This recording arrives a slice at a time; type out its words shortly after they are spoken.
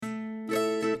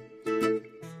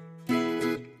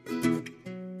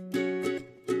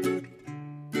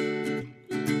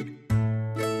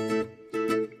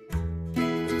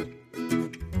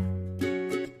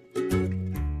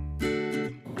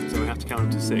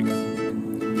6.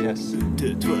 Yes.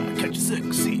 Catch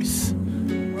 6.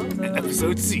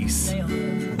 Episode 6. I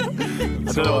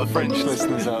don't know what French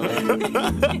listeners out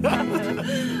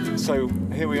there. So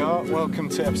here we are. Welcome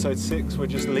to episode 6. We're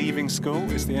just leaving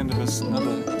school. It's the end of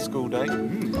another school day.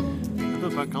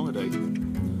 Another bank holiday.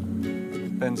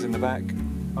 Ben's in the back.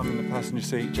 I'm in the passenger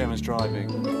seat. Gemma's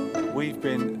driving.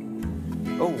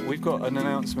 We've got an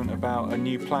announcement about a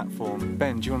new platform.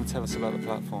 Ben, do you want to tell us about the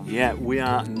platform? Yeah, we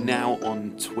are now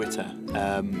on Twitter.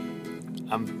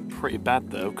 I'm pretty bad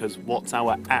though, because what's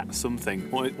our @ something?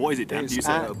 What is it, Dan? It's You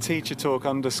set it up.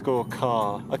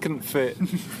 @teachertalk_car. I couldn't fit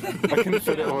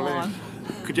it all in.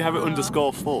 Could you have it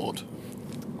 _Ford?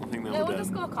 I think that No, would.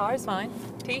 underscore car is fine.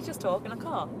 Teachers talk in a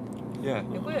car. Yeah.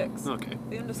 It works. Okay.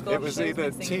 The underscore. It was shows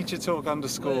either missing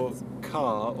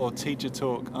teachertalk_car or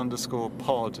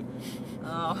teachertalk_pod.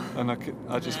 Oh. And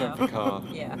I just went for car.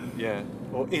 Yeah. Yeah.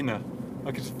 Or inner.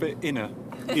 I could fit inner.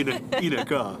 in a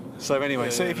car. So anyway,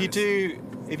 Yeah, so yeah, if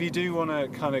you do want to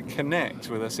kind of connect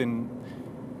with us in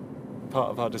part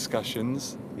of our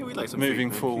discussions, Yeah, we'd like some moving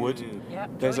feedback, forward, Yeah.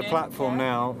 there's a join in, platform yeah.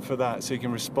 now for that, so you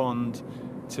can respond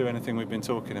to anything we've been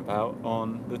talking about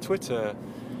on the Twitter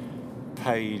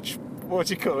page. What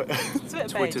do you call it?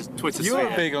 Twitter. Twitter. You're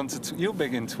sphere. big you're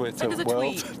big in Twitter Send us a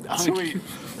world. tweet.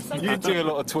 You do a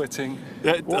lot of twitting.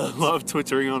 Yeah, a lot of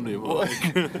twittering on you.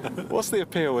 What's the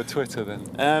appeal with Twitter then?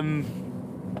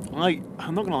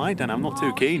 I'm not gonna lie, Dan. I'm not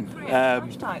too keen.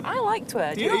 I like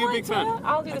Twitter. Do Are you you a like big fan? Twitter?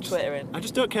 I'll do the Twittering. I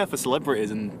just don't care for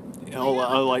celebrities, and all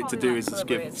I like to do is just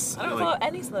give. I don't follow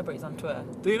any celebrities on Twitter.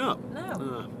 Do you not?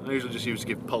 No. I usually just used to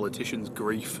give politicians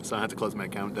grief, so I had to close my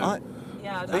account down.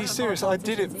 Yeah. Are you serious? I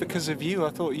did it because of you. I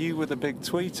thought you were the big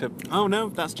tweeter. Oh no,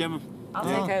 that's Gemma. I'll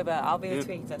Yeah. take over. I'll be the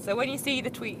tweeter. So when you see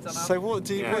the tweets on So our what's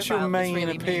your profile, it's main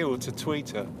really appeal to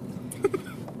Twitter?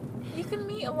 You can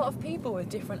meet a lot of people with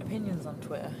different opinions on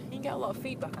Twitter. You can get a lot of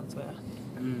feedback on Twitter.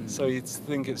 So you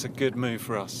think it's a good move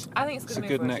for us? I think it's a good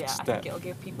good move for us, next I step. think it'll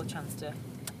give people a chance to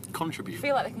Contribute.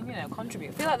 feel like they can,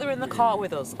 contribute. Feel like they're in the car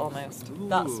with us almost.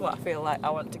 That's Ooh. what I feel like I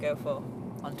want to go for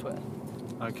on Twitter.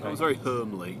 Okay. That was very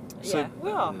homely. So- yeah,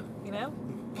 we are.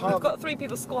 Part- We've got 3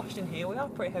 people squashed in here. We are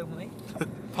pretty homely.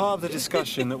 Part of the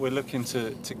discussion that we're looking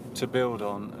to build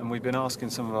on, and we've been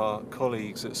asking some of our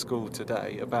colleagues at school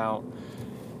today about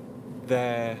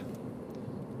their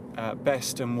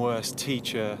best and worst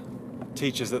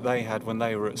teachers that they had when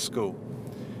they were at school.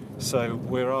 So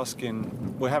we're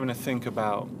having to think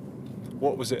about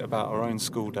what was it about our own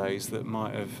school days that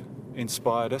might have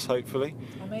inspired us, hopefully.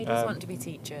 Or made us want to be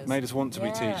teachers. Made us want to be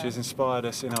Yeah. teachers, inspired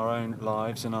us in our own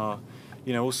lives and our,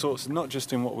 all sorts, not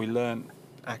just in what we learnt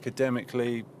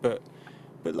academically, but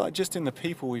like just in the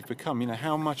people we've become.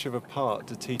 How much of a part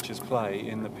do teachers play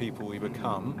in the people we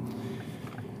become?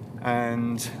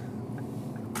 And,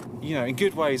 in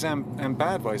good ways and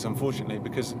bad ways, unfortunately,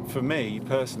 because for me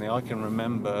personally, I can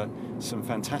remember some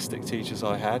fantastic teachers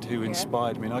I had who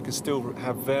inspired me, and I can still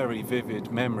have very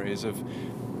vivid memories of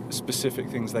specific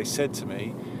things they said to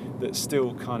me that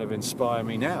still kind of inspire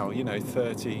me now,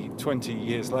 20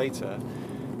 years later.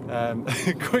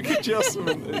 Quick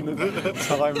adjustment in the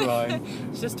timeline.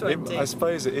 It's just 20. I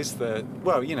suppose it is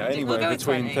anywhere go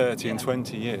between 20, 30 and yeah.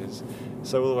 20 years.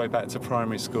 So all the way back to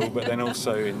primary school, but then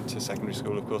also into secondary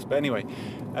school, of course. But anyway,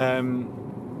 and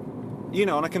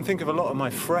I can think of a lot of my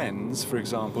friends, for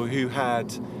example, who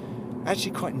had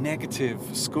actually quite negative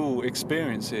school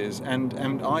experiences, and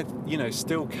I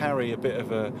still carry a bit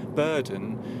of a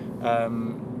burden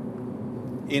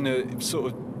in a sort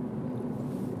of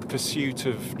pursuit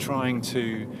of trying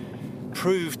to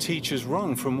prove teachers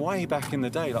wrong from way back in the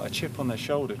day, like a chip on their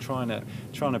shoulder, trying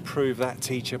to prove that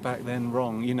teacher back then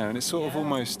wrong, and it's sort of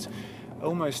almost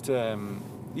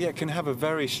it can have a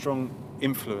very strong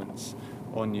influence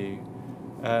on you.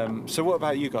 So what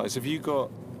about you guys? Have you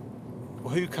got,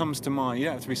 who comes to mind? You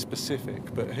don't have to be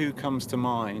specific, but who comes to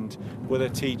mind? Were there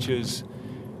teachers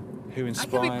who I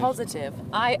inspired? can be positive.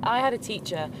 I had a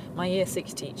teacher, my year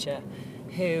 6 teacher,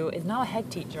 who is now a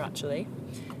head teacher actually,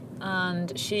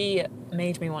 and she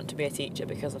made me want to be a teacher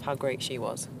because of how great she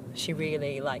was. She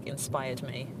really inspired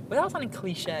me, without sounding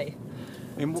cliche.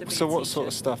 So what sort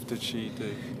of stuff did she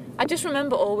do? I just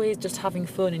remember always just having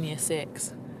fun in year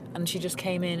 6, and she just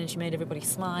came in and she made everybody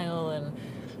smile, and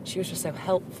she was just so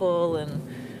helpful, and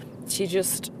she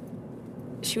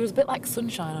was a bit like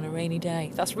sunshine on a rainy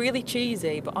day. That's really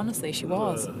cheesy, but honestly she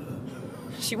was.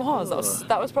 She was.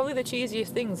 That was probably the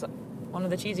cheesiest things, one of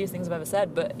the cheesiest things I've ever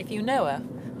said, but if you know her,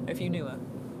 or if you knew her,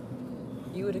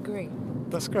 you would agree.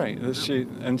 That's great. Do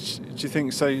you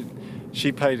think so?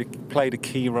 She played a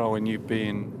key role in you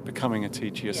becoming a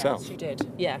teacher yourself. Yes, she did.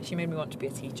 Yeah, she made me want to be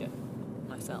a teacher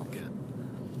myself.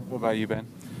 What about you, Ben?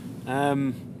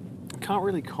 I can't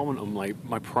really comment on like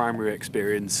my primary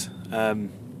experience.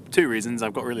 Two reasons: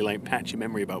 I've got really like patchy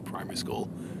memory about primary school.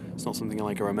 It's not something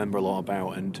like I remember a lot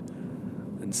about,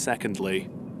 and secondly,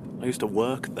 I used to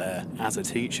work there as a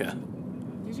teacher.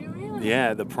 Did you really?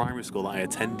 Yeah, the primary school that I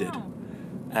attended.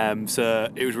 Wow. So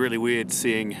it was really weird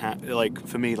seeing how, like,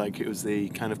 for me, like, it was the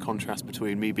kind of contrast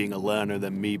between me being a learner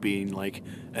than me being like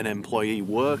an employee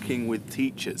working with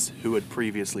teachers who had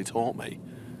previously taught me.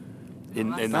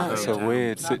 That's a hometown.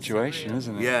 weird That's situation, surreal.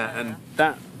 isn't it? Yeah, and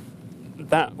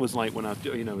that was like when I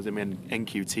was in my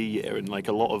NQT year, and like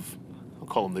a lot of, I'll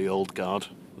call them the old guard.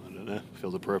 I don't know,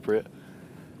 feels appropriate.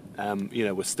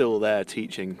 We're still there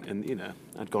teaching, and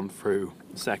I'd gone through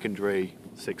secondary,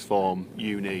 sixth form,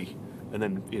 uni, and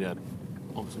then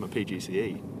obviously my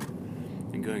PGCE.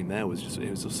 And going there was just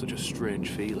such a strange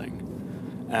feeling.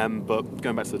 But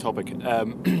going back to the topic,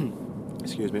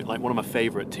 excuse me, like one of my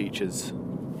favourite teachers.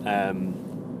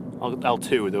 I'll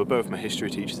two. They were both my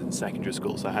history teachers in secondary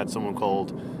school. So I had someone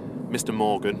called Mr.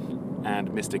 Morgan and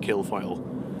Mr. Kilfoyle,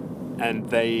 and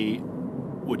they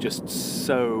were just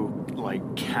so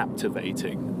like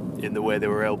captivating in the way they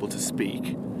were able to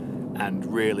speak,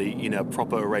 and really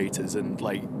proper orators, and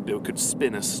like they could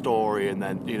spin a story, and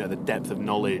then the depth of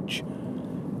knowledge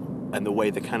and the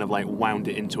way they kind of like wound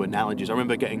it into analogies. I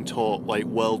remember getting taught like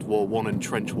World War I and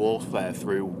trench warfare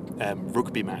through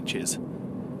rugby matches,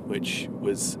 which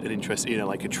was an interest,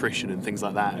 like attrition and things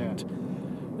like that. Yeah.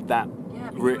 And that. Yeah,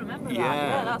 people remember that.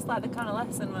 Yeah, that's like the kind of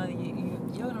lesson where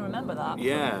you're going to remember that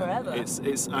forever.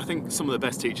 It's. I think some of the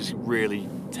best teachers really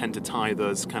tend to tie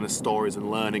those kind of stories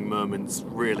and learning moments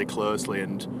really closely,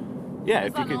 and yeah,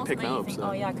 if you can pick that up. Think, So.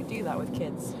 oh yeah, I could do that with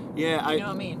kids. Yeah, You know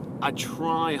what I mean? I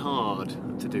try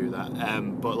hard to do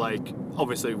that, but like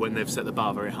obviously when they've set the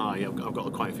bar very high, I've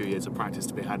got quite a few years of practice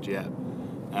to be had yet,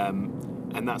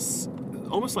 and that's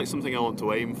almost like something I want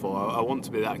to aim for. I want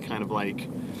to be that kind of like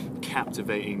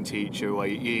captivating teacher where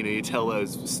you tell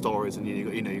those stories, and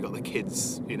you got the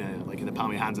kids like in the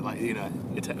palm of your hands, and like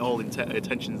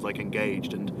attention's like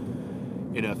engaged,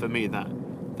 and for me that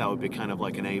would be kind of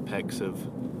like an apex of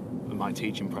my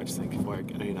teaching practice, I think, where I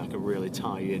can really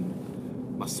tie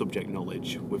in my subject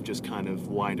knowledge with just kind of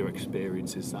wider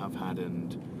experiences that I've had,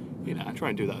 and I try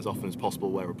and do that as often as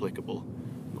possible where applicable.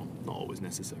 Not always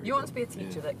necessary. You want to be a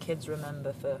teacher that kids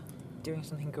remember for doing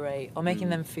something great or making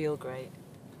them feel great,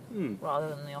 rather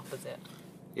than the opposite.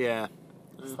 Yeah.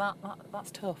 So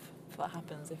that's tough if that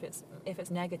happens. If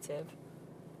it's negative,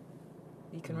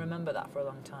 you can remember that for a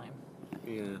long time.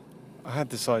 Yeah. I had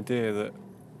this idea that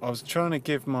I was trying to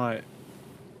give my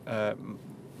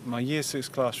my Year 6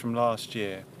 class from last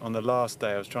year. On the last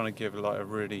day, I was trying to give like a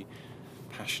really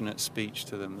passionate speech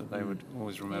to them that they would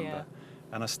always remember. Yeah.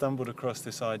 And I stumbled across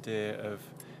this idea of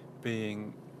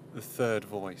being the third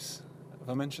voice. Have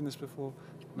I mentioned this before?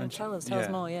 Tell us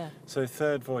more, yeah. So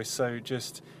third voice, so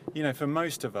just, for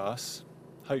most of us,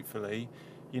 hopefully,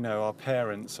 our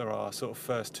parents are our sort of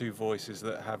first two voices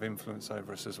that have influence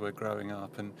over us as we're growing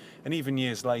up, and even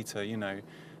years later,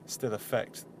 still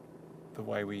affect the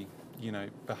way we,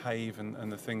 behave and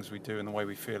the things we do and the way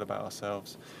we feel about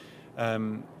ourselves.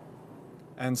 And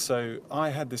so I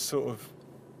had this sort of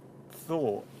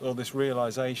thought, or this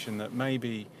realization, that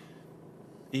maybe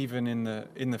even in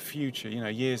the future,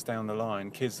 years down the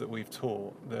line, kids that we've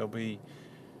taught, there'll be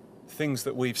things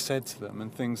that we've said to them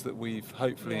and things that we've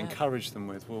hopefully encouraged them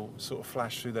with will sort of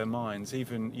flash through their minds,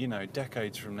 even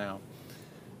decades from now.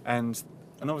 And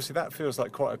obviously that feels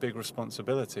like quite a big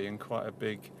responsibility and quite a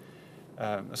big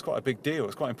that's quite a big deal.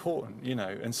 It's quite important,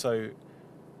 and so,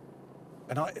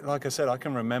 and like I said, I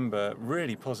can remember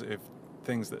really positive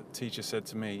things that teachers said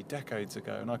to me decades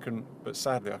ago, but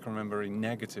sadly I can remember really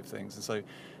negative things. And so,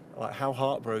 like, how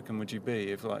heartbroken would you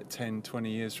be if like 10, 20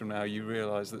 years from now you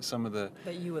realise that some of that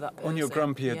you were that person. On your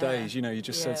grumpier days, you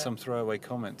just said some throwaway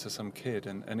comment to some kid,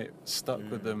 and it stuck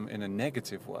with them in a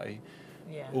negative way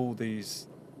all these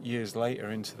years later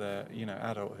into their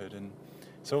adulthood. And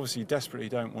so obviously you desperately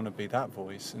don't want to be that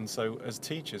voice, and so as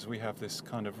teachers we have this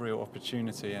kind of real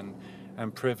opportunity and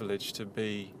privilege to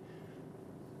be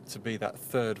that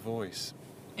third voice.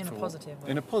 In a positive way.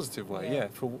 In a positive way, yeah,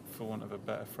 for want of a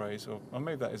better phrase, or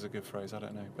maybe that is a good phrase, I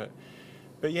don't know.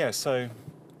 But yeah, so,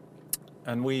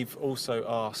 and we've also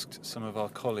asked some of our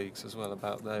colleagues as well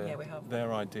about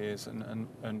their ideas and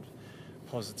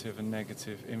positive and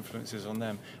negative influences on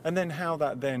them, and then how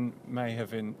that then may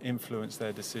have influenced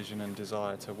their decision and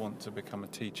desire to want to become a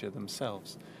teacher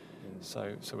themselves.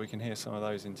 So we can hear some of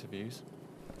those interviews.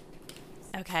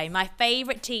 Okay, my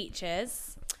favourite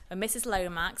teachers were Mrs.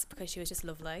 Lomax, because she was just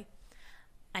lovely,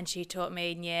 and she taught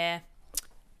me in year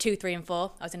 2, 3 and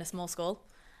 4. I was in a small school,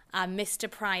 and Mr.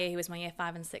 Pryor, who was my year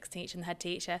 5 and 6 teacher and the head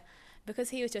teacher, because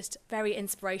he was just very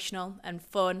inspirational and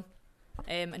fun,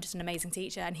 and just an amazing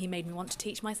teacher, and he made me want to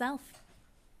teach myself.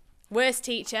 Worst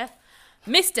teacher,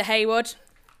 Mr. Haywood,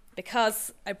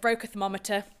 because I broke a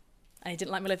thermometer and he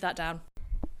didn't let me live that down.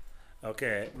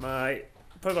 Okay,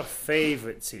 probably my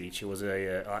favourite teacher was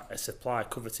a supply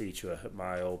cover teacher at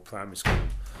my old primary school.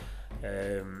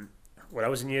 When I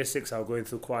was in year 6, I was going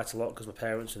through quite a lot because my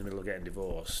parents were in the middle of getting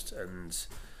divorced, and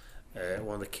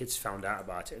one of the kids found out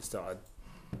about it and started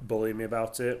bullying me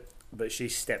about it. But she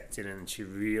stepped in and she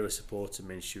really supported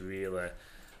me, and she really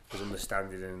was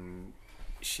understanding, and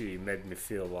she made me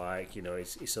feel like, you know,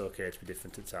 it's okay to be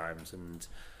different at times, and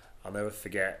I'll never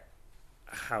forget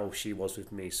how she was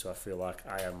with me. So I feel like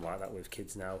I am like that with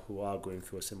kids now who are going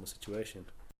through a similar situation.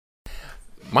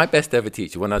 My best ever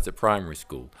teacher when I was at primary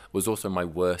school was also my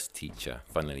worst teacher,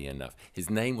 funnily enough. His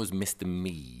name was Mr.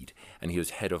 Mead, and he was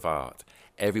head of art.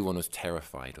 Everyone was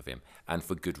terrified of him, and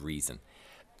for good reason.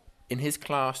 In his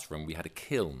classroom, we had a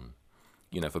kiln,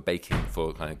 you know, for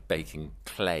kind of baking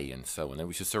clay and so on, and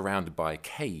we were surrounded by a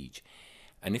cage.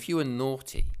 And if you were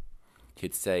naughty,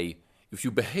 he'd say, if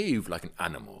you behave like an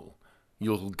animal,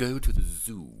 you'll go to the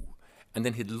zoo. And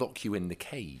then he'd lock you in the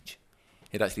cage.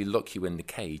 He'd actually lock you in the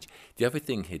cage. The other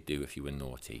thing he'd do if you were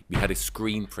naughty, we had a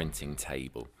screen printing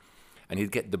table, and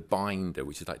he'd get the binder,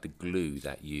 which is like the glue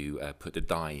that you put the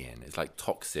dye in. It's like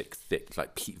toxic, thick,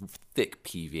 like thick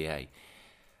PVA.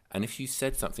 And if you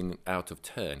said something out of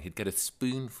turn, he'd get a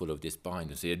spoonful of this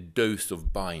binder, say a dose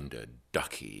of binder,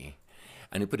 ducky,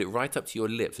 and he'd put it right up to your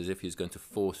lips as if he was going to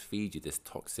force feed you this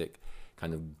toxic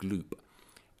kind of gloop.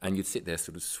 And you'd sit there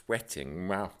sort of sweating,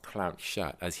 mouth clamped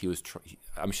shut, as he was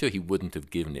I'm sure he wouldn't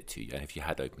have given it to you. If you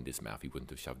had opened his mouth, he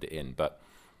wouldn't have shoved it in. But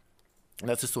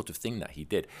that's the sort of thing that he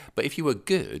did. But if you were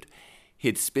good,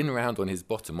 he'd spin around on his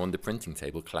bottom on the printing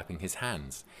table, clapping his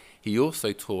hands. He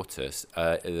also taught us,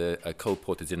 Cole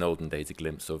Porter's in olden days, a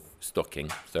glimpse of stocking,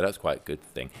 so that's quite a good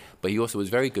thing. But he also was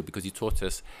very good because he taught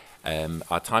us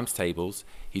our times tables,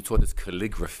 he taught us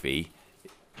calligraphy.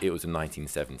 It was the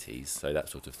 1970s, so that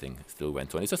sort of thing still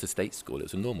went on. It's just a state school, it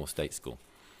was a normal state school.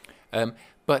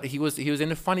 But he was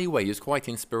in a funny way, he was quite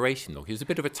inspirational. He was a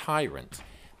bit of a tyrant,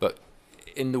 but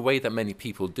in the way that many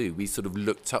people do, we sort of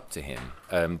looked up to him,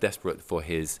 desperate for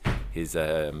his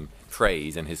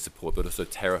praise and his support, but also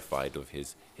terrified of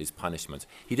his punishment.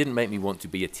 He didn't make me want to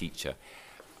be a teacher.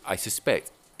 I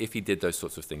suspect if he did those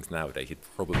sorts of things nowadays, he'd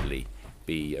probably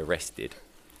be arrested.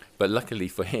 But luckily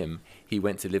for him, he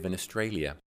went to live in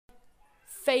Australia.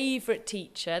 Favourite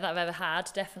teacher that I've ever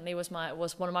had definitely was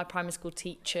one of my primary school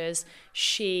teachers.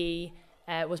 She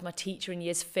was my teacher in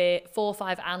years 4,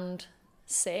 5 and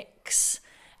 6,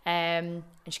 and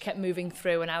she kept moving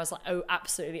through, and I was like,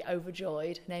 absolutely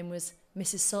overjoyed. Her name was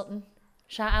Mrs. Sutton.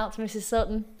 Shout out to Mrs.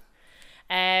 Sutton.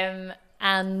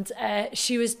 And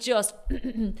she was just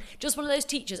just one of those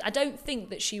teachers. I don't think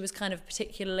that she was kind of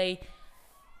particularly,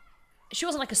 she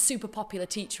wasn't like a super popular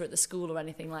teacher at the school or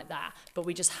anything like that, but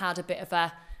we just had a bit of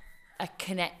a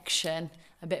connection,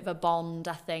 a bit of a bond,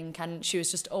 I think, and she was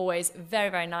just always very,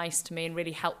 very nice to me and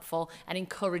really helpful and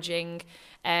encouraging.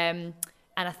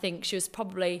 And I think she was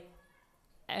probably,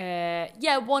 I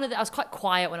was quite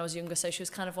quiet when I was younger, so she was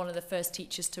kind of one of the first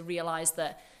teachers to realise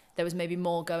that there was maybe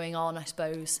more going on, I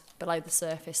suppose, below the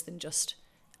surface than just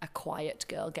a quiet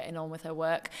girl getting on with her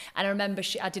work. And I remember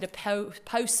I did a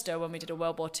poster when we did a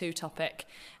World War II topic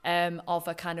of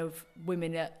a kind of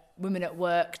women at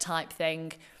work type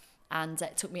thing, and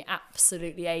it took me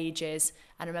absolutely ages.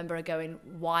 And I remember her going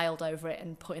wild over it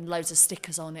and putting loads of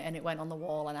stickers on it, and it went on the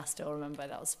wall. And I still remember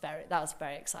that was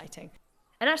very exciting.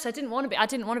 And actually, I didn't want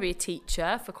to be a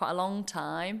teacher for quite a long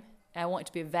time. I wanted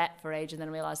to be a vet for ages, and then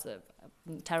I realised that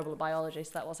I'm terrible at biology,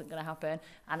 so that wasn't going to happen.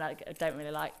 And I don't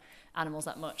really like animals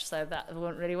that much, so that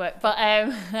wouldn't really work. But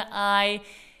I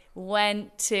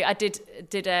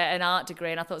did an art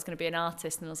degree, and I thought I was going to be an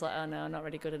artist, and I was like, oh no, I'm not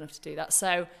really good enough to do that.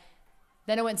 So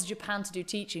then I went to Japan to do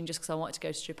teaching just because I wanted to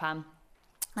go to Japan.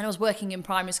 And I was working in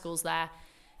primary schools there,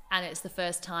 and it's the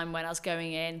first time when I was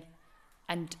going in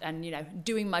and you know,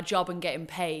 doing my job and getting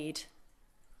paid,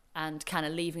 and kind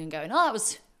of leaving and going, oh, that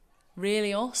was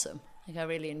really awesome. Like, I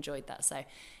really enjoyed that. So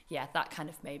yeah, that kind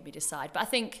of made me decide. But I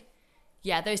think,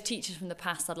 yeah, those teachers from the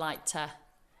past, I'd like to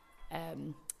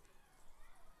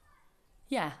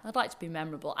be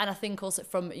memorable. And I think also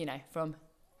from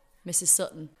Mrs.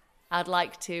 Sutton, I'd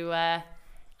like to, I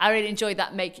really enjoyed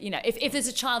that if there's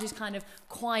a child who's kind of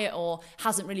quiet or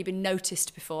hasn't really been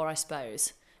noticed before, I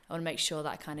suppose, I want to make sure that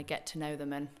I kind of get to know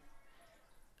them and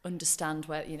understand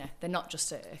where, they're not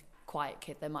just a quiet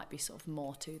kid. There might be sort of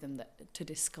more to them to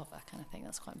discover, kind of thing.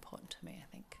 That's quite important to me,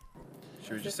 I think.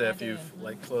 Should we just say a few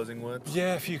like closing words?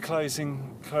 Yeah, a few closing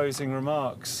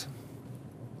remarks.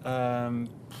 Be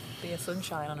a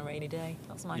sunshine on a rainy day.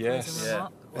 That's my Yes. closing Yeah.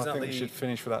 remark. Is I that think we the- should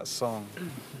finish with that song.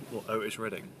 Well, Otis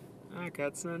Redding. I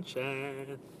got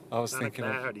sunshine. I was on a thinking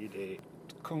of cloudy day.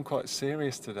 gone quite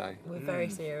serious today. We're very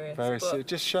serious. Very but serious. It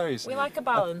just shows. We like a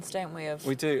balance, don't we? Of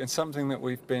We do, and something that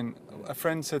we've been. A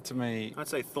friend said to me. I'd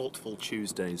say thoughtful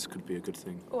Tuesdays could be a good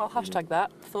thing. oh, I'll hashtag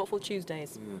that. Thoughtful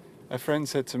Tuesdays. A friend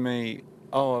said to me,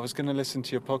 "Oh, I was going to listen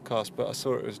to your podcast, but I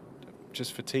saw it was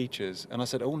just for teachers." And I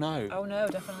said, "Oh no." Oh no,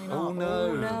 definitely not. Oh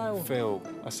no, Oh, no. Phil.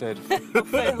 I said,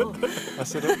 Phil. I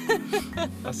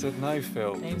said, no,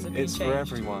 Phil. Names have been It's for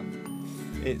changed. everyone.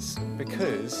 It's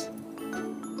because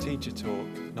teacher talk,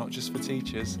 not just for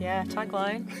teachers. Yeah,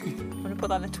 tagline. I'm gonna put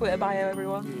that in the Twitter bio,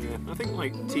 everyone. Yeah, I think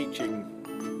like teaching,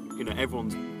 you know,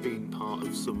 everyone's been part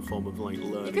of some form of like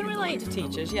learning. You can in relate life, to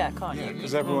haven't teachers, yeah, can't Yeah, you?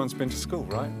 because You everyone's been to school,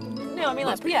 right? can- No, I mean,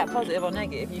 like, yeah, positive or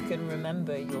negative, you can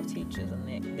remember your teachers and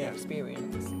their Yeah.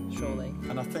 experience, surely.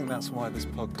 And I think that's why this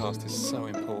podcast is so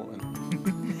important.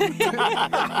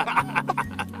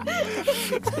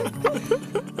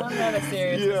 I'm never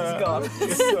serious, this is gone.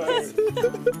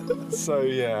 So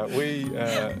yeah,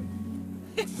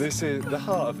 this is the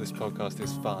heart of this podcast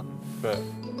is fun, but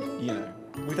you know,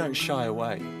 we don't shy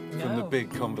away from the No.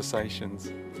 big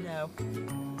conversations. No.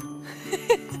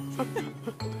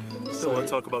 Still want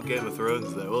to talk about Game of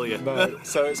Thrones though, will you? No,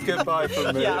 so it's goodbye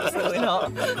from me. Yeah, absolutely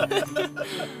not.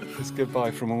 It's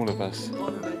goodbye from all of us. All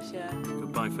of us, yeah.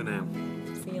 Goodbye for now.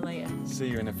 See you later. See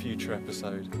you in a future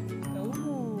episode.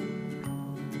 Ooh.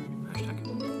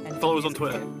 Hashtag. Follow us on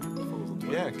Twitter. Follow us on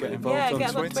Twitter. Yeah, get involved Yeah, on get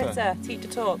us on Twitter. Twitter. Teacher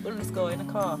Talk _ in a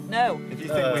car. No. If you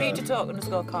think Teacher Talk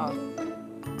 _ car.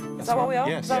 Is that what we are?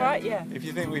 Yes. Is that right? Yeah. If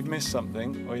you think we've missed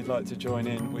something, or you'd like to join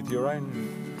in with your own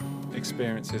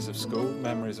experiences of school,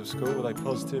 memories of school, were they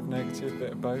positive, negative,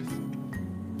 bit of both?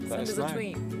 Let Send us us a know.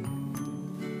 tweet.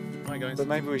 Bye guys. But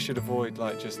maybe we should avoid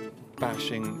like just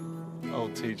bashing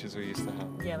old teachers we used to have.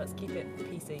 Yeah, let's keep it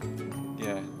PC,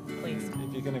 Yeah. please.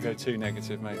 If you're going to go too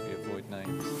negative, maybe avoid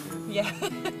names. Yeah.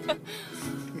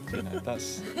 You know,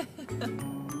 that's. I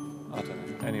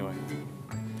don't know. Anyway.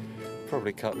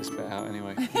 Probably cut this bit out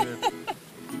anyway.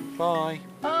 Bye.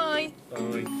 Bye.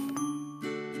 Bye.